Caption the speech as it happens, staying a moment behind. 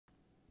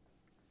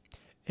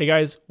Hey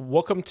guys,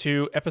 welcome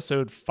to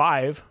episode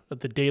 5 of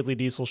the Daily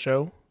Diesel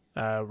Show,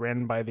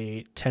 ran by the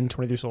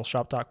 1023 Diesel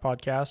Shop Talk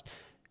podcast,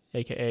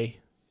 aka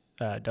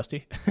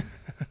Dusty.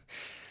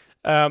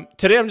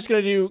 Today I'm just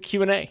going to do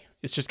Q&A.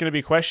 It's just going to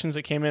be questions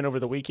that came in over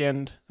the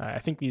weekend. I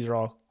think these are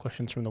all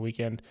questions from the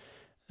weekend,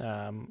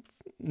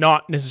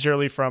 not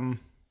necessarily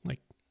from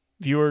like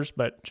viewers,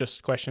 but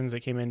just questions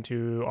that came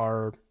into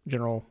our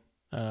general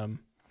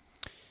Q&A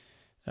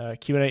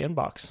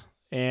inbox.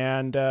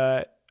 And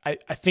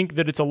I think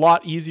that it's a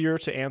lot easier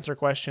to answer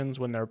questions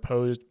when they're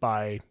posed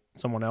by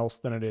someone else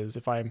than it is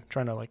if I'm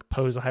trying to like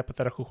pose a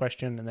hypothetical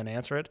question and then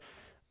answer it.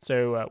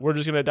 So we're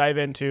just going to dive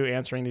into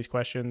answering these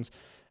questions.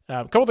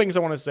 A couple things I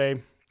want to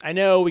say. I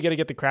know we got to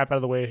get the crap out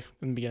of the way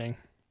in the beginning.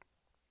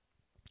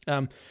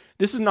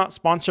 This is not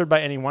sponsored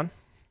by anyone,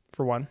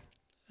 for one.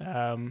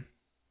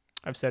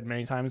 I've said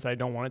many times I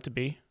don't want it to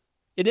be.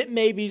 And it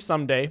may be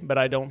someday, but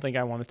I don't think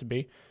I want it to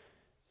be.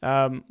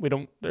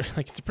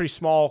 It's a pretty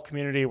small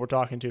community we're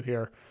talking to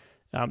here.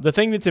 The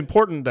thing that's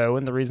important though,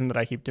 and the reason that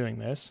I keep doing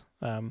this,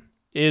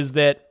 is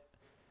that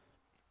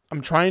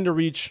I'm trying to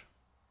reach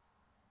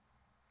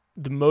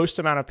the most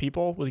amount of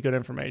people with good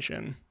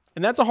information.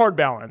 And that's a hard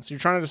balance. You're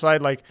trying to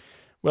decide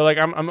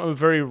I'm a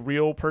very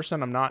real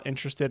person. I'm not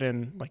interested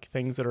in like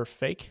things that are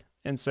fake.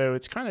 And so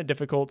it's kind of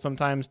difficult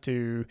sometimes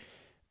to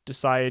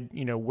decide,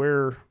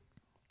 where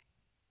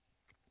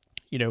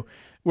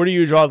do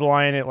you draw the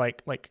line at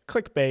like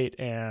clickbait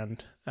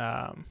and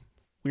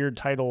weird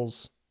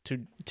titles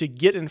to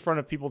get in front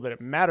of people that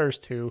it matters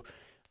to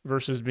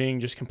versus being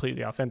just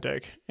completely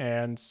authentic.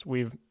 And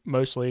we've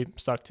mostly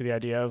stuck to the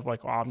idea of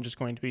like, I'm just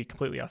going to be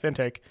completely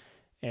authentic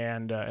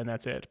and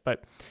that's it.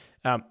 But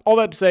all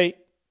that to say,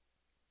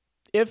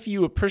 if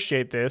you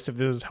appreciate this, if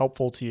this is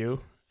helpful to you,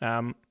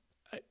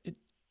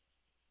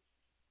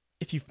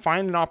 if you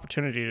find an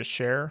opportunity to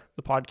share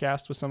the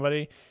podcast with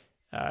somebody,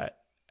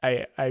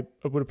 I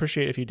would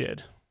appreciate if you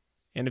did.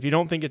 And if you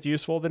don't think it's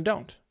useful, then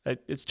don't.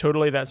 It's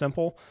totally that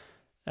simple.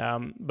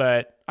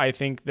 But I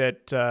think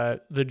that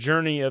the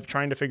journey of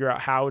trying to figure out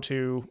how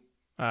to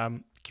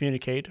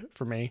communicate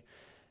for me,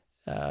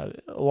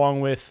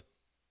 along with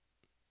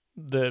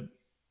the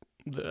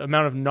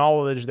amount of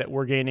knowledge that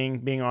we're gaining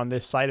being on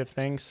this side of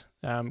things,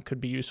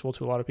 could be useful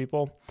to a lot of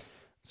people.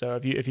 So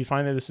if you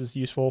find that this is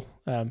useful,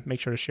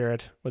 make sure to share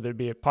it, whether it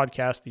be a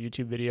podcast, the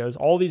YouTube videos,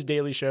 all these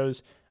daily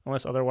shows.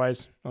 Unless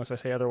I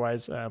say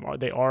otherwise,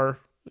 they are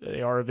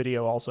a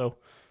video also.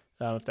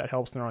 If that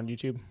helps, they're on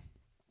YouTube.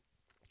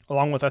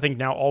 Along with, I think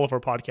now all of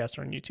our podcasts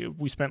are on YouTube.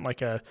 We spent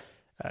like a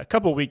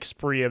couple weeks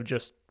spree of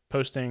just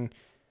posting,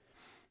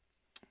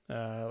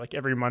 like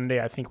every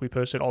Monday. I think we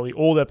posted all the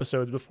old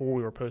episodes before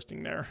we were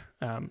posting there.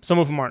 Some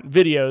of them aren't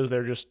videos;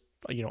 they're just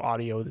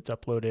audio that's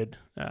uploaded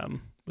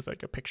with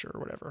like a picture or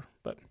whatever.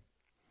 But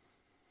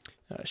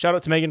shout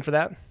out to Megan for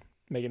that.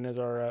 Megan is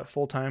our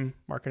full-time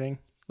marketing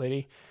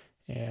lady.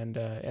 And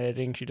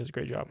editing, she does a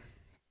great job.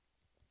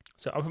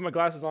 So I'll put my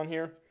glasses on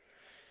here,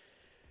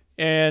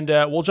 and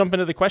we'll jump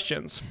into the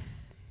questions.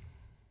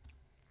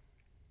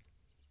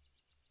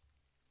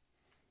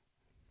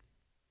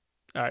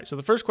 All right, so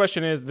the first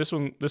question is, this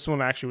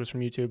one actually was from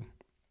YouTube. It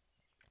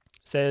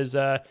says,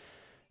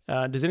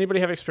 does anybody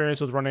have experience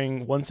with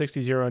running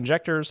 160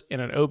 injectors in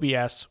an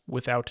OBS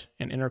without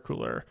an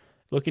intercooler?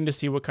 Looking to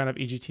see what kind of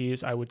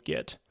EGTs I would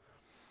get.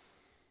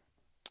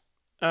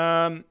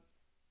 My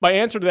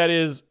answer to that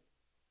is,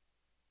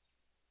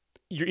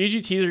 your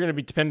EGTs are going to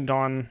be dependent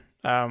on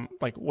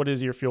what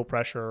is your fuel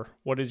pressure,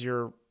 what is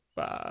your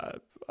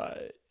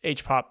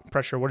HPOP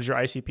pressure, what is your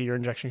ICP, your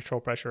injection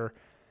control pressure.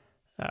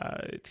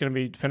 It's going to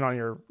be dependent on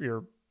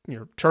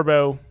your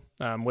turbo,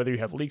 whether you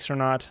have leaks or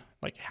not,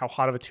 like how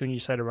hot of a tune you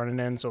decide to run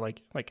it in. So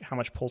like how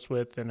much pulse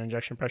width and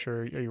injection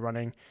pressure are you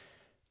running?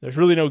 There's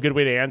really no good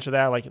way to answer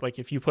that. Like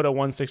if you put a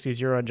 160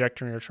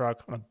 injector in your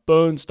truck on a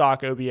bone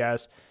stock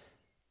OBS,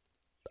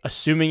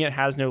 assuming it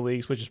has no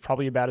leaks, which is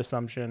probably a bad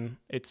assumption,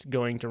 it's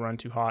going to run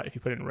too hot if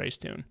you put it in race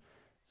tune.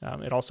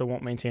 It also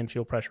won't maintain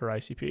fuel pressure or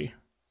ICP.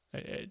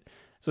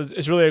 So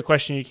it's really a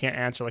question you can't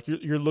answer. Like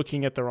you're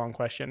looking at the wrong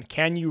question.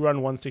 Can you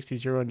run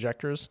 160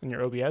 injectors in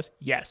your OBS?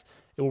 Yes,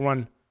 it will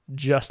run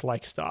just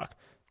like stock,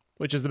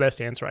 which is the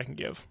best answer I can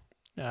give.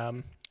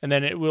 And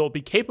then it will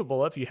be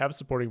capable, if you have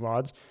supporting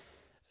mods,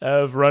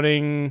 of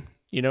running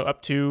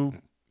up to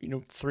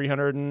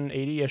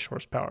 380-ish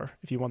horsepower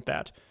if you want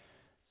that.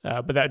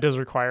 But that does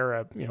require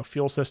a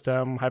fuel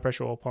system, high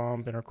pressure oil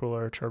pump,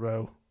 intercooler,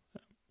 turbo,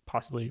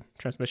 possibly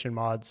transmission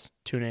mods,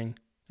 tuning,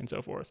 and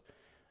so forth.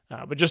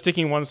 But just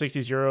sticking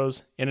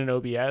 160s in an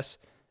OBS,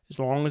 as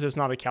long as it's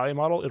not a Cali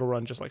model, it'll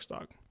run just like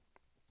stock.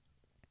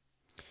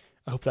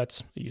 I hope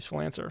that's a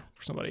useful answer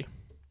for somebody.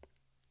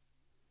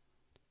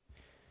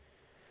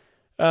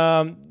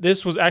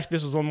 This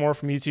was one more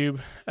from YouTube.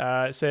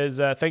 It says,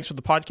 thanks for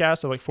the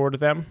podcast. I look forward to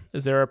them.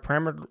 Is there a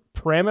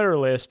parameter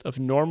list of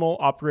normal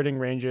operating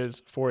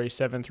ranges for a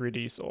 7.3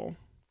 diesel?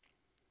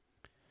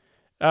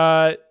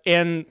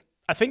 And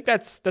I think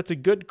that's a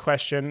good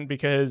question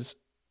because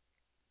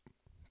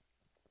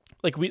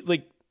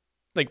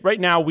right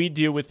now we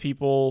deal with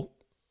people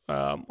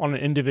on an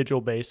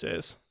individual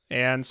basis.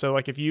 And so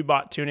like if you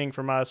bought tuning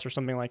from us or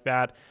something like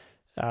that,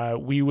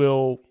 we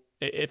will,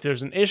 if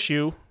there's an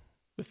issue,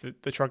 if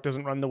the truck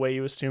doesn't run the way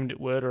you assumed it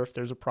would, or if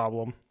there's a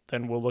problem,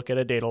 then we'll look at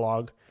a data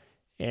log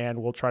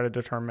and we'll try to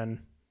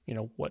determine,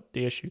 what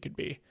the issue could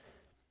be.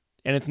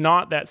 And it's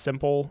not that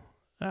simple.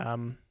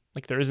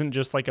 Like there isn't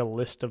just like a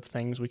list of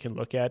things we can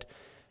look at.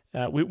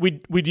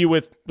 We deal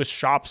with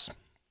shops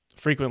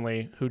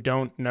frequently who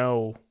don't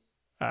know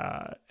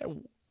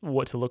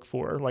what to look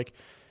for. Like,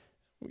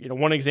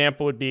 one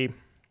example would be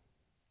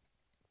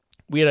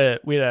we had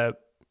a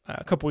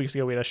couple weeks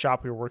ago, we had a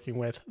shop we were working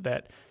with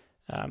that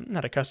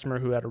had a customer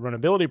who had a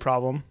runnability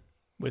problem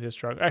with his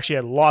truck. Actually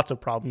had lots of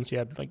problems. He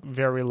had like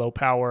very low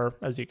power,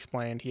 as he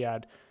explained. He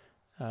had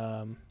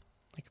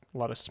like a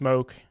lot of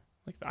smoke.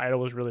 Like the idle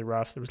was really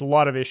rough. There was a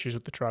lot of issues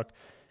with the truck,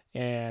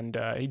 and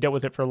he dealt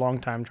with it for a long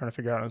time trying to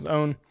figure it out on his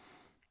own.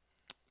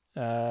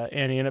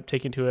 And he ended up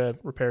taking to a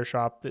repair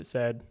shop that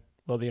said,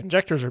 well, the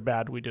injectors are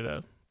bad. We did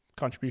a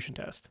contribution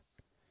test.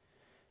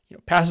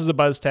 Passes a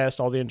buzz test.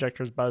 All the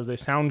injectors buzz. They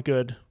sound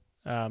good,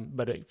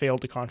 but it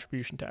failed the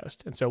contribution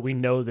test. And so we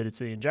know that it's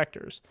the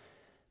injectors.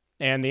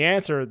 And the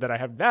answer that I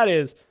have to that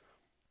is,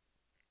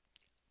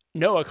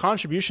 no, a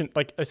contribution,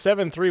 like a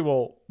 7.3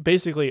 will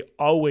basically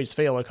always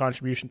fail a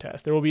contribution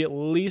test. There will be at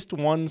least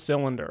one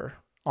cylinder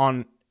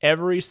on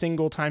every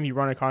single time you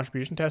run a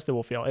contribution test that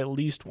will fail, at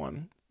least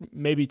one,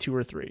 maybe two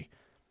or three.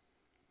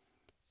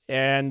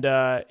 And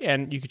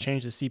you could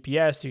change the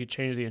CPS, you could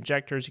change the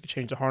injectors, you could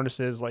change the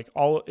harnesses, like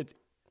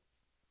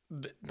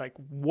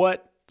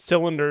what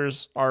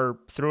cylinders are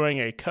throwing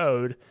a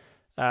code,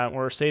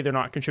 or say they're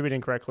not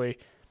contributing correctly,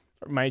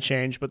 might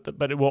change, but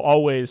it will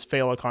always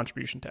fail a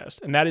contribution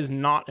test. And that is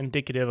not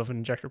indicative of an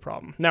injector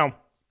problem. Now,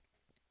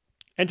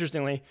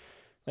 interestingly,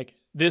 like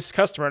this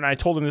customer, and I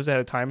told him this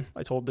ahead of time,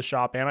 I told the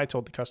shop and I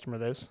told the customer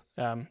this,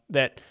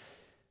 that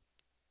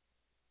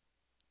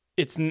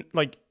it's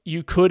like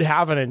you could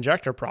have an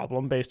injector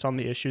problem based on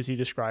the issues he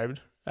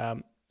described,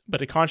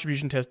 but a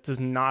contribution test does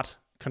not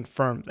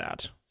confirm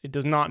that. It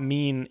does not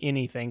mean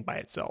anything by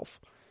itself.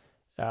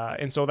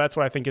 And so that's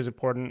what I think is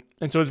important.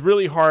 And so it's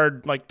really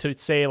hard like to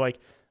say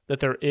like that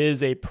there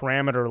is a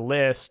parameter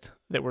list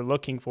that we're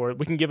looking for.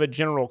 We can give a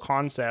general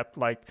concept,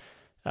 like,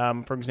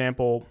 for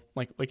example,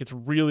 like it's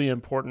really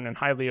important and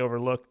highly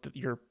overlooked that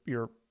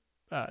your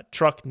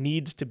truck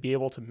needs to be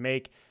able to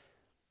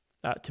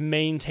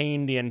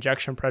maintain the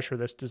injection pressure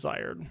that's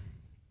desired.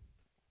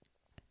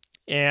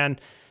 And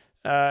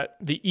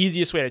the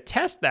easiest way to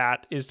test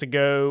that is to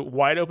go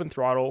wide open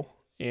throttle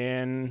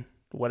in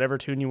whatever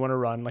tune you want to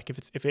run. Like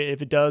if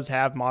it does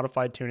have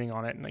modified tuning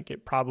on it, and like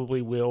it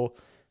probably will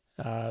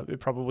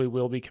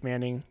be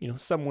commanding,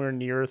 somewhere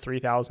near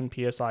 3,000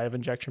 PSI of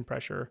injection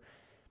pressure.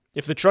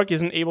 If the truck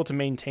isn't able to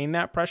maintain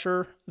that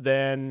pressure,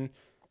 then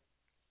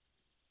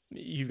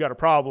you've got a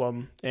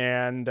problem.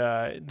 And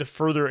the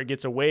further it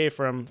gets away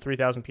from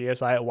 3,000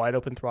 PSI at wide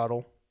open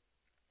throttle,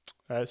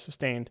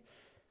 sustained,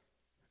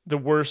 the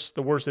worse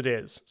it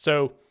is.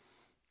 So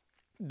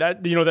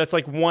that, that's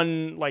like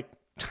one like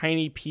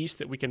tiny piece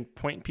that we can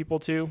point people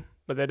to,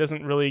 but that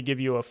doesn't really give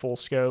you a full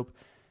scope.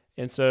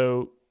 And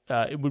so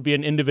it would be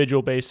an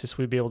individual basis.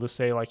 We'd be able to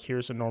say like,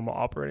 here's a normal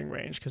operating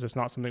range, because it's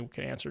not something we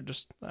can answer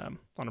just on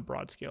a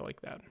broad scale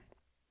like that.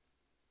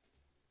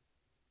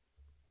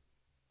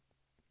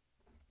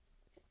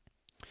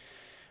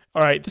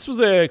 All right, this was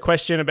a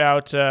question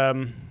about,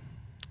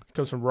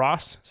 comes from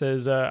Ross. It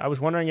says, I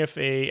was wondering if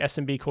a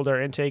SMB cold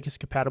air intake is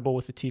compatible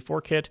with the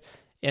T4 kit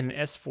and an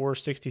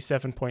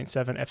S467.7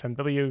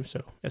 FMW,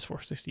 so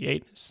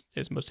S468,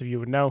 as most of you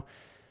would know,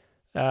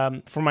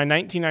 for my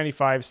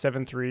 1995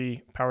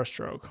 7.3 Power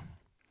Stroke.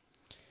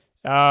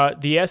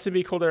 The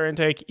SMB cold air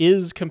intake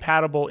is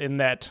compatible in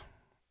that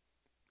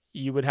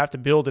you would have to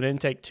build an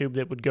intake tube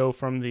that would go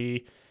from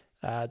the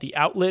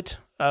outlet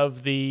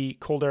of the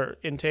cold air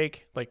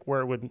intake, like where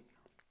it would,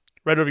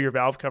 right over your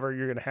valve cover,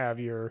 you're going to have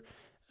your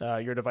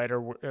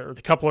divider or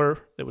the coupler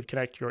that would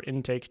connect your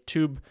intake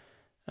tube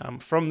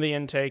from the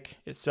intake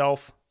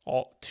itself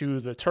all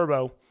to the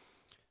turbo.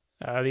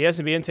 The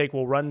SMB intake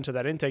will run to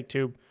that intake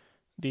tube.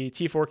 The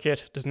T4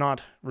 kit does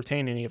not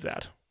retain any of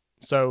that.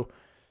 So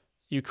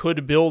you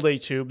could build a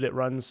tube that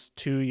runs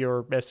to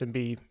your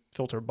SMB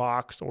filter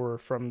box, or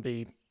from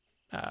the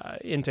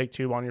intake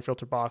tube on your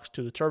filter box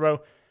to the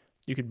turbo.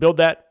 You could build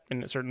that,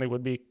 and it certainly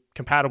would be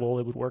compatible.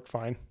 It would work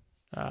fine.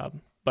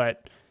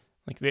 But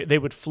like they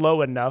would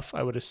flow enough,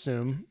 I would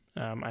assume.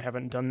 I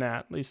haven't done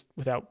that, at least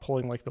without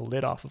pulling like the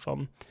lid off of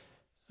them.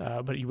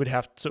 But you would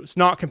have, so it's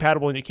not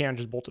compatible and you can't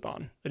just bolt it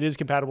on. It is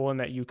compatible in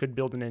that you could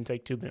build an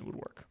intake tube and it would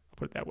work. I'll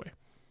put it that way.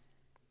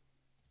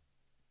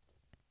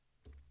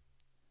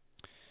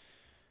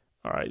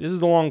 All right, this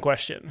is a long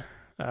question.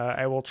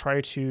 I will try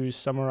to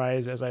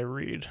summarize as I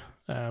read,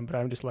 but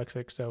I'm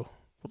dyslexic, so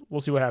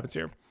we'll see what happens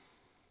here.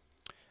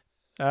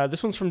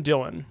 This one's from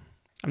Dylan.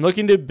 I'm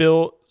looking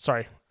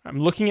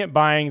at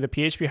buying the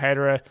PHP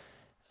Hydra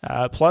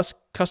plus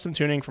custom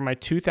tuning for my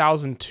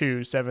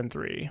 2002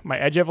 7.3. My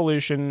Edge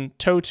Evolution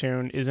toe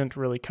tune isn't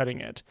really cutting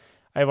it.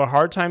 I have a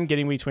hard time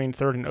getting between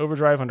third and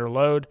overdrive under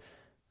load.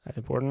 That's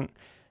important.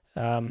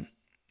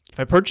 If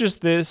I purchase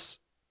this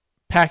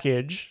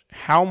package,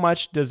 how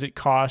much does it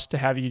cost to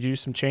have you do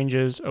some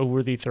changes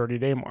over the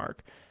 30-day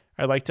mark?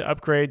 I'd like to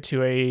upgrade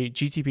to a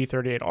GTP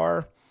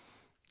 38R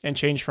and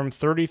change from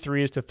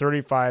 33s to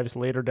 35s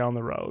later down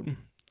the road.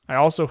 I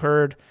also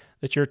heard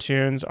that your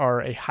tunes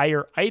are a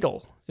higher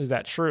idle. Is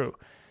that true?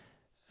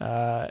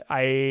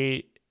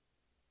 I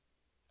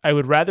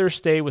would rather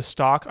stay with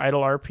stock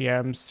idle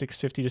RPM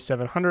 650 to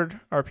 700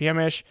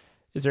 RPM-ish.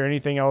 Is there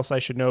anything else I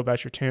should know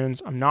about your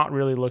tunes? I'm not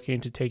really looking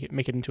to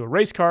make it into a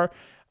race car.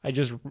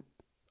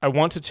 I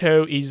want to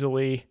tow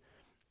easily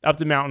up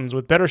the mountains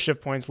with better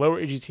shift points, lower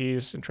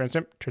EGTs, and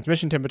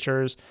transmission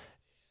temperatures,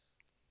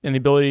 and the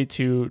ability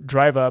to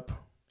drive up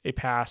a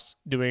pass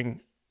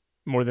doing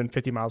more than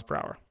 50 miles per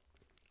hour.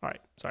 All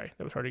right, sorry,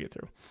 that was hard to get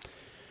through.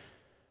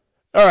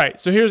 All right,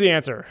 so here's the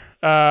answer.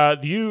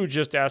 You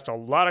just asked a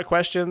lot of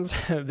questions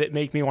that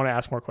make me want to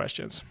ask more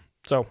questions.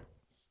 So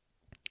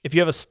if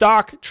you have a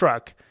stock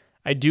truck,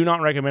 I do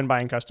not recommend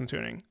buying custom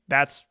tuning.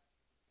 That's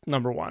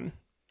number one.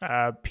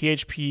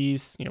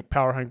 PHP's,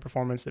 power hung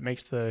performance that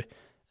makes the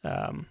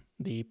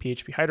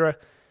PHP Hydra.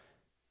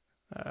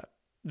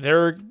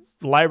 Their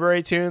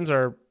library tunes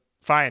are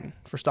fine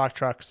for stock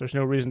trucks. There's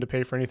no reason to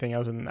pay for anything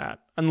other than that.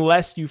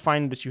 Unless you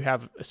find that you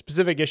have a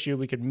specific issue,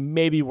 we could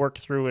maybe work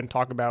through and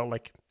talk about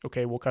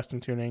we'll custom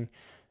tuning,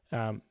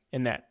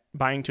 in that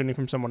buying tuning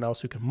from someone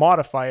else who can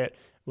modify it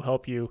will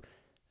help you.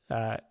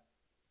 I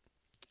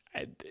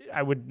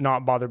would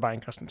not bother buying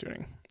custom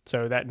tuning.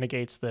 So that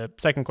negates the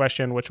second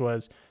question, which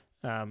was,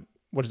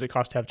 what does it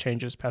cost to have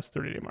changes past the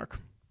 30-day mark?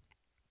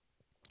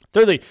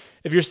 Thirdly,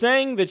 if you're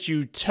saying that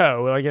you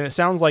tow, and it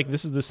sounds like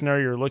this is the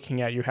scenario you're looking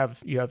at, you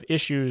have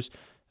issues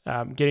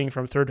getting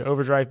from third to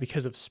overdrive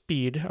because of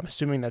speed. I'm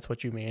assuming that's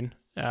what you mean.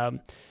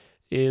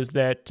 Is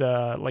that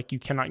you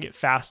cannot get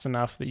fast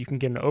enough that you can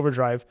get into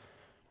overdrive,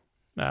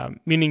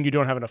 meaning you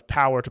don't have enough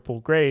power to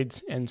pull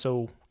grades, and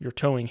so you're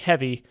towing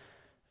heavy.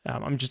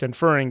 I'm just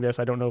inferring this.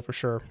 I don't know for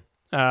sure.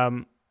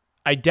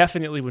 I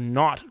definitely would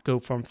not go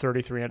from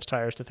 33-inch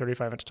tires to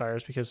 35-inch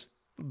tires, because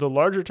the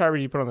larger tires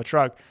you put on the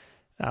truck,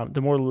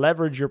 the more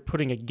leverage you're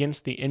putting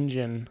against the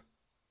engine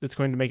that's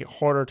going to make it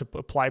harder to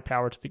apply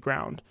power to the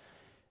ground.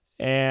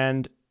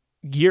 And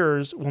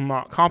gears will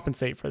not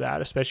compensate for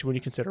that, especially when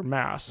you consider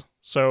mass.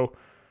 So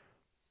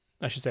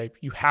I should say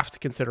you have to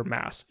consider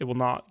mass.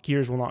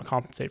 Gears will not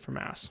compensate for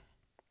mass.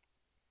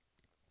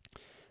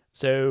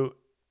 So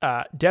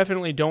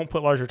definitely don't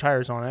put larger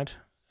tires on it.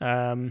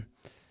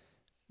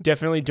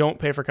 Definitely don't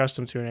pay for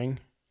custom tuning.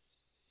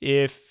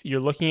 If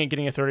you're looking at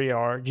getting a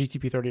 30R,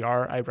 GTP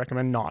 30R, I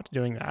recommend not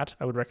doing that.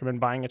 I would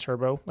recommend buying a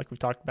turbo, like we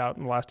talked about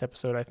in the last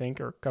episode, I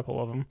think, or a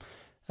couple of them.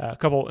 A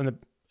couple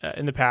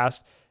in the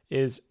past,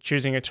 is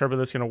choosing a turbo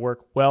that's going to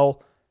work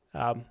well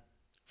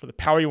for the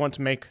power you want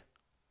to make,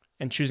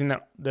 and choosing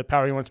the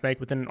power you want to make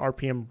within an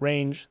RPM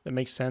range that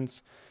makes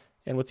sense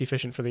and what's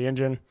efficient for the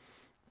engine.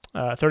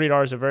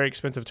 30R is a very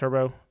expensive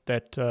turbo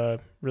that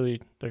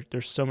really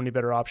there's so many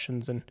better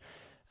options, and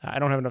I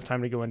don't have enough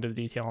time to go into the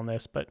detail on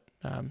this, but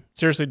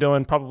seriously,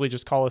 Dylan, probably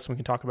just call us and we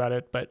can talk about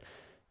it. But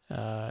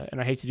and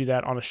I hate to do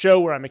that on a show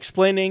where I'm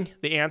explaining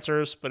the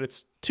answers, but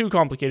it's too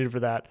complicated for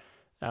that.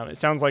 It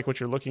sounds like what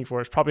you're looking for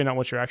is probably not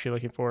what you're actually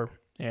looking for,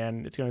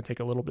 and it's going to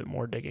take a little bit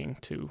more digging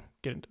to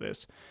get into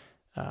this.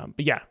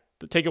 But yeah,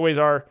 the takeaways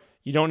are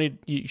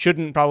you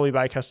shouldn't probably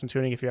buy custom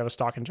tuning if you have a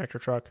stock injector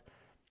truck.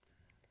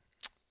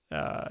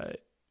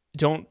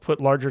 Don't put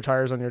larger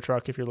tires on your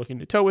truck if you're looking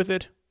to tow with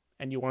it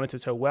and you want it to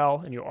tow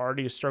well, and you're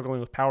already struggling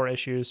with power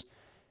issues.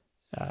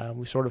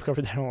 We sort of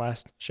covered that in the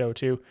last show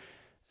too.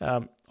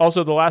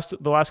 Also, the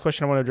last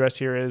question I want to address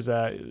here is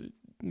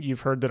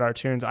you've heard that our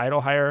tunes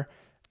idle higher.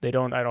 They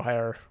don't idle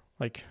higher.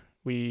 If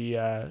you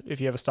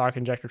have a stock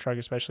injector truck,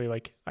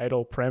 especially,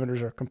 idle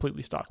parameters are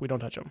completely stock. We don't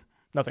touch them.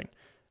 Nothing.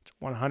 It's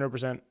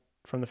 100%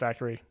 from the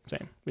factory.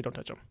 Same. We don't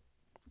touch them.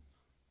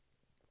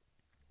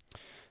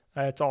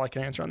 That's all I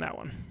can answer on that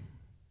one.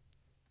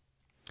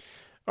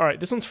 All right,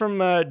 this one's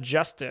from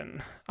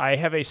Justin. I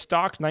have a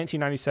stock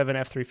 1997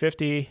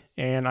 F350,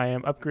 and I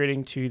am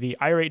upgrading to the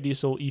iRate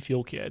Diesel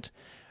e-fuel kit.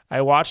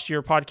 I watched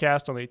your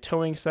podcast on the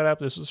towing setup.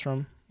 This was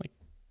from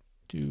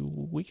 2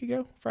 weeks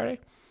ago, Friday.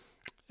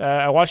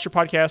 I watched your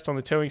podcast on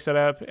the towing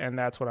setup, and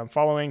that's what I'm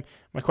following.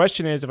 My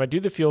question is, if I do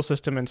the fuel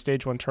system and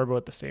stage 1 turbo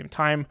at the same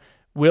time,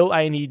 will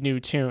I need new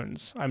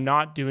tunes? I'm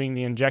not doing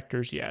the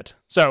injectors yet.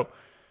 So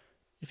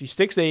if he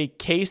sticks a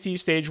KC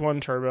Stage 1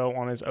 turbo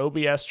on his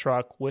OBS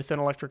truck with an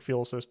electric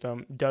fuel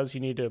system, does he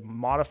need to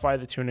modify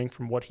the tuning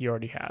from what he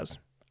already has?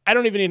 I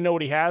don't even need to know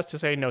what he has to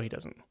say no, he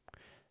doesn't.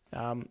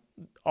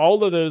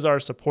 All of those are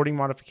supporting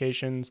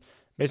modifications.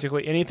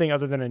 Basically anything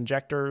other than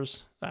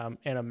injectors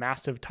and a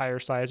massive tire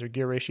size or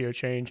gear ratio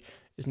change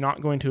is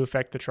not going to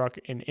affect the truck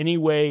in any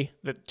way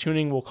that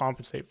tuning will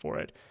compensate for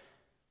it.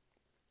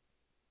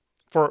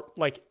 For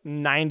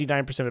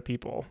 99% of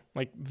people,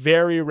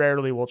 very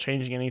rarely will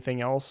changing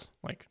anything else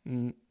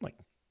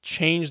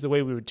change the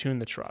way we would tune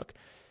the truck.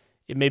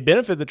 It may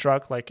benefit the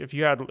truck, like if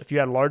you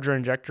had larger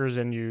injectors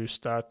and you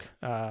stuck,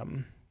 a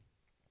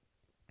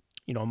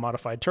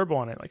modified turbo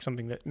on it, like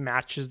something that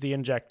matches the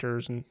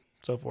injectors and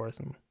so forth,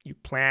 and you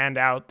planned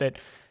out that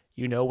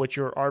what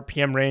your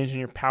RPM range and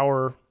your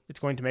power it's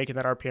going to make in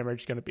that RPM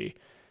range is going to be.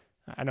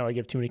 I know I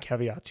give too many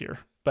caveats here,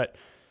 but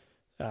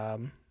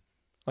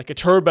like a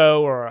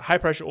turbo or a high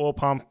pressure oil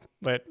pump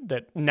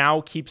that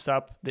now keeps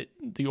up that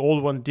the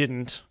old one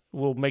didn't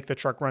will make the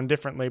truck run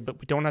differently, but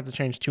we don't have to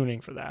change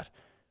tuning for that.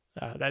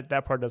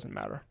 That part doesn't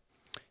matter.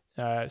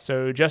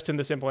 So Justin,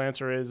 the simple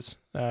answer is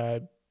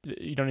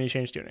you don't need to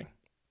change tuning.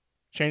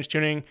 Change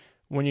tuning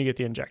when you get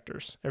the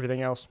injectors.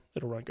 Everything else,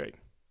 it'll run great.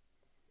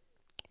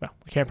 Well,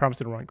 I can't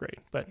promise it'll run great,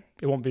 but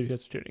it won't be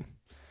because of tuning.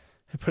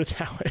 I put it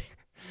that way.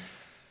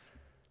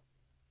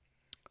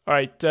 All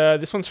right,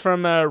 this one's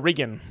from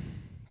Regan.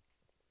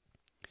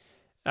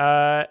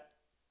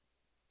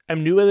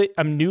 I'm newly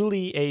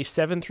a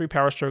 7.3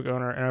 Power Stroke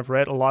owner, and I've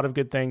read a lot of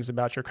good things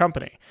about your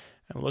company.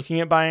 I'm looking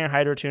at buying a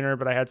hydro tuner,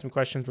 but I had some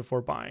questions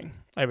before buying.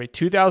 I have a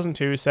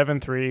 2002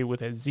 7.3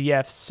 with a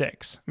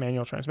ZF6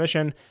 manual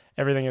transmission.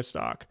 Everything is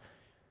stock.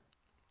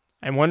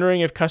 I'm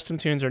wondering if custom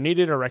tunes are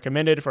needed or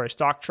recommended for a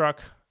stock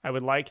truck. I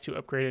would like to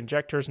upgrade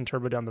injectors and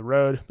turbo down the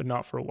road, but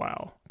not for a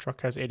while.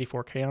 Truck has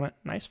 84K on it.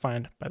 Nice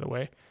find, by the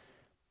way.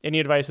 Any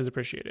advice is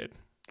appreciated.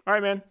 All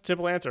right, man.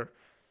 Simple answer.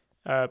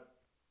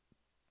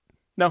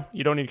 No,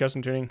 you don't need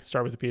custom tuning.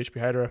 Start with the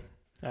PHP Hydra.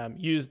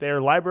 Use their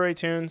library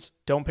tunes.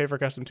 Don't pay for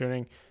custom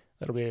tuning.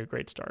 That'll be a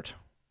great start.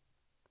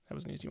 That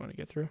was an easy one to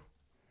get through.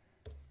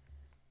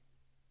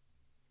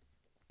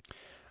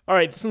 All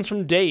right, this one's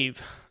from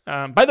Dave.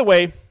 By the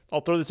way,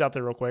 I'll throw this out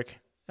there real quick.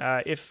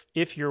 If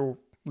you're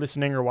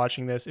listening or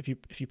watching this, if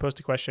you post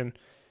a question,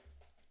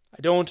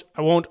 I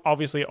won't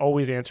obviously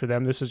always answer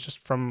them. This is just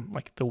from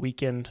like the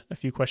weekend, a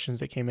few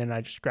questions that came in.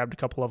 I just grabbed a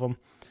couple of them.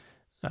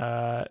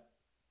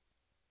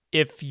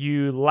 If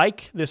you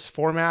like this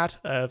format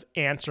of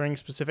answering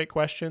specific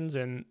questions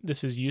and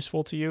this is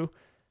useful to you,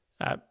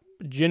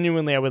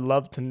 genuinely, I would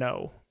love to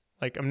know.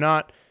 Like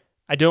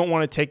I don't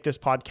want to take this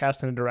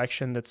podcast in a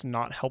direction that's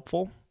not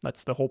helpful.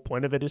 That's the whole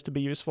point of it, is to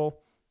be useful.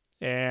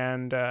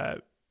 And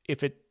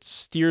if it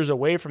steers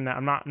away from that,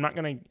 I'm not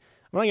going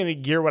to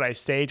gear what I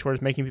say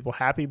towards making people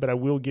happy, but I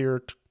will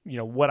gear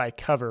what I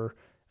cover,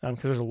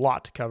 because there's a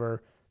lot to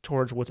cover,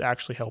 towards what's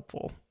actually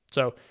helpful.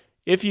 So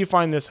if you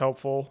find this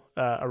helpful,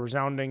 a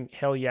resounding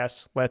hell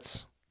yes,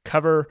 let's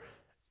cover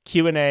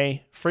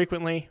Q&A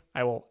frequently.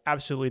 I will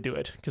absolutely do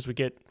it, because we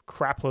get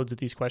crap loads of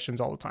these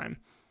questions all the time.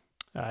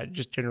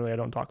 Just generally, I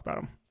don't talk about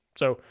them.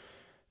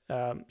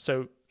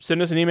 So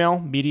send us an email,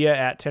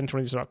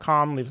 media@1020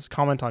 .com. Leave us a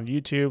comment on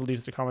YouTube. Leave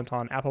us a comment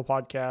on Apple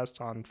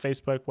Podcasts, on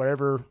Facebook,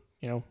 wherever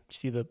you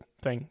see the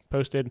thing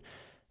posted,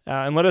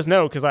 and let us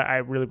know, because I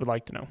really would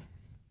like to know.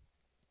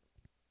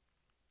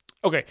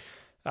 Okay,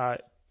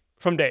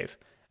 from Dave.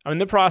 I'm in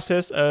the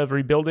process of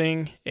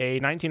rebuilding a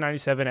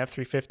 1997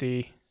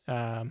 F350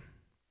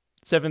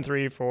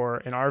 7.3 for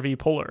an RV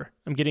puller.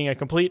 I'm getting a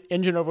complete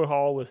engine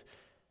overhaul with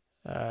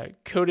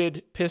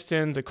coated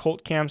pistons, a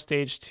Colt Cam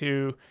Stage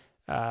 2,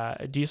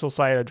 a diesel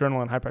side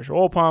adrenaline high-pressure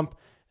oil pump,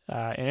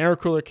 an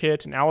intercooler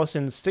kit, an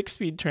Allison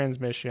 6-speed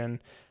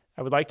transmission.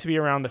 I would like to be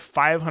around the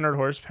 500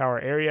 horsepower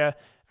area.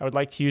 I would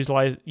like to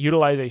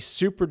utilize a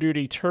Super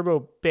Duty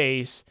turbo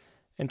base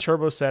and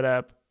turbo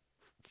setup.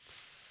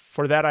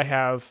 For that, I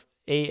have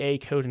AA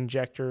code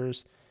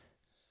injectors.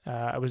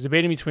 I was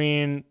debating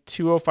between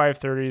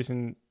 205/30s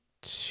and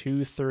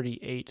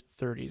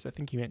 238/30s. I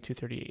think he meant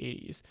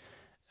 238/80s.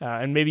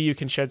 And maybe you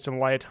can shed some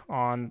light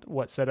on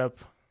what setup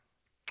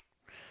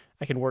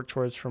I can work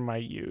towards for my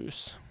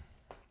use.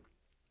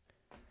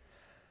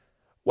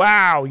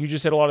 Wow, you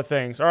just said a lot of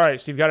things. All right,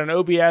 so you've got an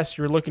OBS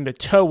you're looking to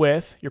tow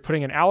with. You're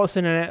putting an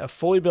Allison in it, a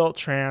fully built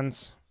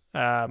trans.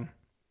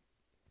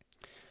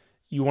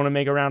 You want to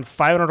make around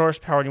 500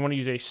 horsepower, and you want to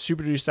use a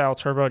Super Duty style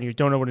turbo, and you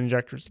don't know what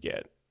injectors to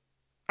get.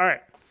 All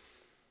right.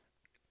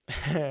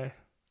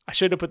 I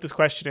should have put this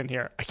question in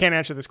here. I can't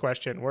answer this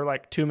question. We're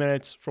like 2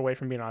 minutes away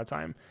from being out of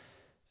time.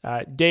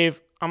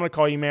 Dave, I'm going to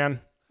call you, man.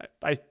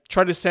 I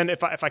try to send,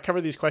 if I cover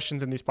these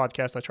questions in these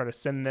podcasts, I try to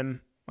send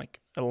them like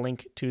a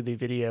link to the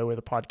video or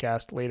the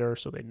podcast later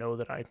so they know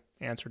that I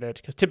answered it.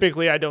 Because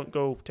typically I don't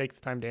go take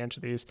the time to answer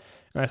these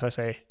unless I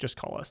say, just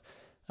call us.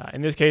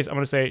 In this case, I'm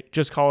going to say,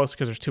 just call us,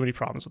 because there's too many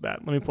problems with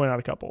that. Let me point out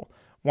a couple.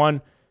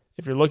 One,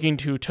 if you're looking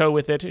to tow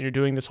with it and you're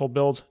doing this whole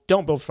build,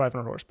 don't build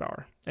 500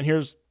 horsepower. And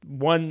here's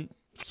one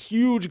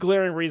huge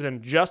glaring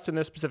reason just in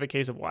this specific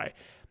case of why.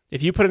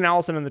 If you put an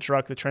Allison in the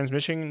truck, the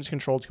transmission is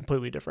controlled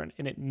completely different,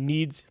 and it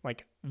needs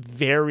like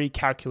very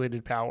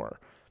calculated power.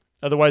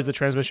 Otherwise, the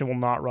transmission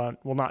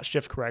will not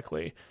shift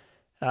correctly.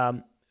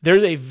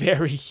 There's a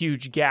very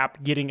huge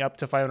gap getting up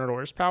to 500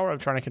 horsepower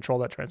of trying to control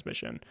that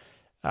transmission.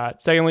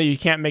 Secondly, you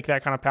can't make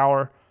that kind of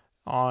power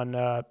on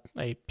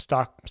a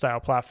stock style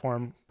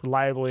platform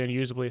reliably and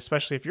usably,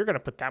 especially if you're going to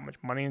put that much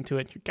money into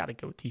it. You've got to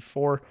go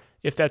T4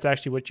 if that's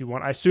actually what you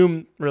want. I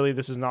assume really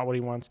this is not what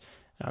he wants.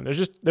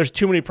 There's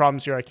too many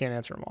problems here. I can't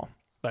answer them all.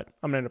 but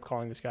I'm going to end up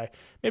calling this guy.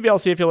 Maybe I'll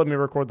see if he'll let me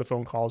record the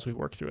phone call as we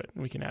work through it,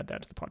 and we can add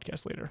that to the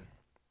podcast later.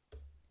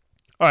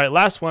 All right,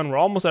 last one. We're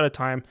almost out of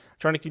time. I'm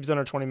trying to keep this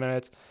under 20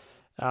 minutes.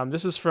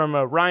 This is from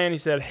Ryan. He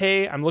said,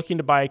 hey, I'm looking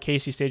to buy a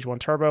KC Stage 1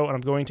 turbo, and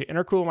I'm going to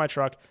intercool my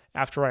truck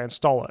after I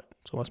install it.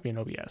 So it must be an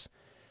OBS.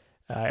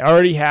 I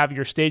already have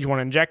your Stage 1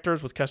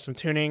 injectors with custom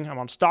tuning. I'm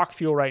on stock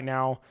fuel right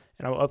now,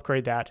 and I will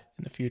upgrade that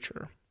in the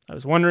future. I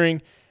was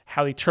wondering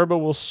how the turbo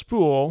will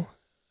spool,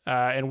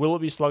 and will it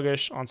be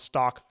sluggish on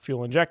stock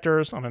fuel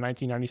injectors on a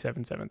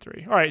 1997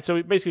 7.3? All right,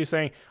 so basically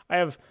saying I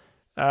have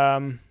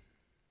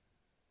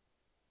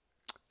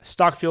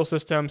stock fuel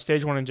system,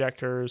 Stage 1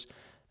 injectors,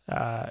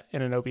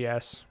 in an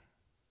OBS,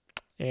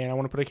 and I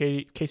want to put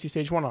a KC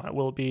Stage 1 on it.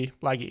 Will it be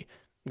laggy?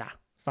 Nah,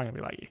 it's not going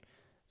to be laggy.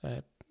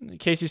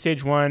 KC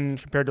Stage 1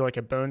 compared to like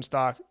a bone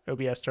stock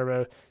OBS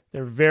turbo,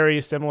 they're very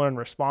similar in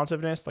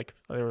responsiveness. Like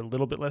they're a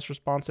little bit less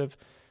responsive.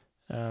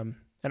 And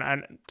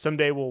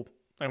someday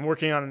I'm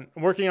working on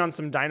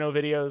some dyno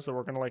videos that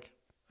we're going to like,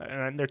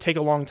 and they take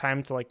a long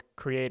time to like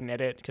create and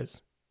edit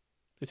because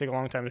they take a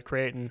long time to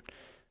create and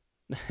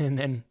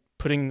then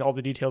putting all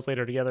the details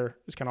later together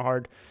is kind of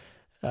hard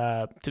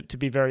to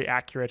be very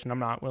accurate. And I'm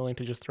not willing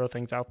to just throw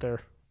things out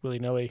there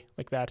willy-nilly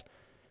like that.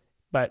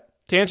 But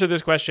to answer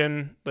this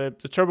question, the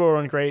turbo will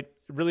run great.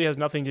 It really has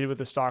nothing to do with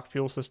the stock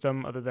fuel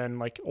system other than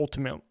like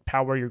ultimate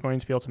power you're going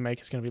to be able to make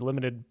is going to be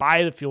limited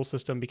by the fuel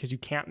system because you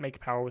can't make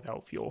power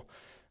without fuel.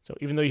 So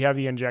even though you have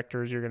the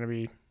injectors, you're going to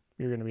be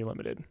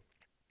limited.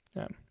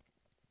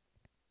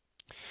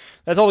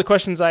 That's all the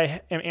questions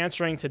I am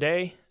answering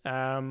today.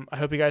 I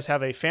hope you guys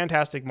have a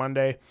fantastic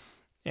Monday,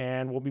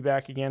 and we'll be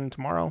back again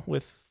tomorrow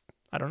with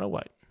I don't know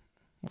what.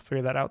 We'll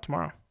figure that out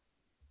tomorrow.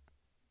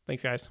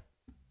 Thanks, guys.